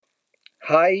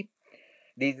Hi,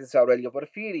 this is Aurelio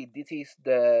Porfiri. This is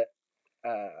the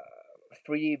uh,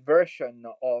 free version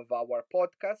of our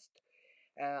podcast.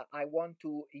 I want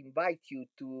to invite you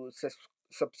to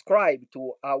subscribe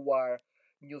to our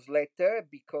newsletter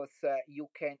because you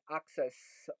can access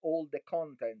all the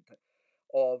content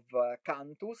of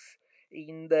Cantus.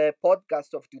 In the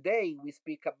podcast of today, we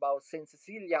speak about Saint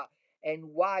Cecilia and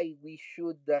why we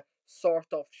should sort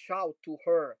of shout to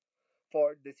her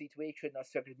for the situation of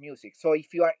sacred music. So,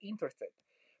 if you are interested,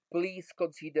 please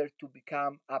consider to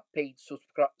become a paid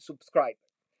subscriber.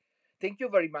 Thank you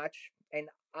very much, and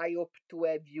I hope to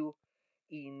have you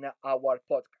in our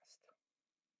podcast.